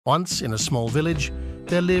Once, in a small village,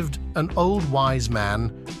 there lived an old wise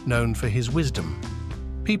man known for his wisdom.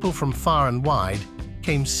 People from far and wide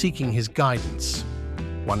came seeking his guidance.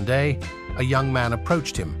 One day, a young man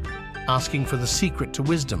approached him, asking for the secret to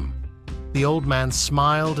wisdom. The old man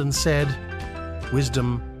smiled and said,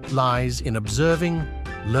 "Wisdom lies in observing,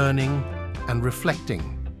 learning, and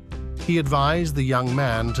reflecting." He advised the young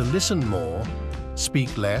man to listen more,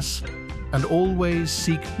 speak less, and always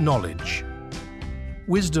seek knowledge.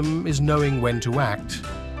 Wisdom is knowing when to act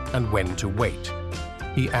and when to wait,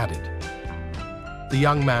 he added. The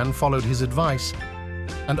young man followed his advice,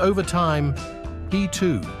 and over time, he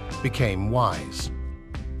too became wise.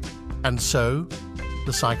 And so,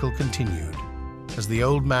 the cycle continued, as the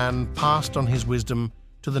old man passed on his wisdom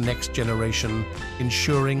to the next generation,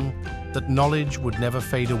 ensuring that knowledge would never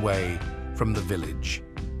fade away from the village.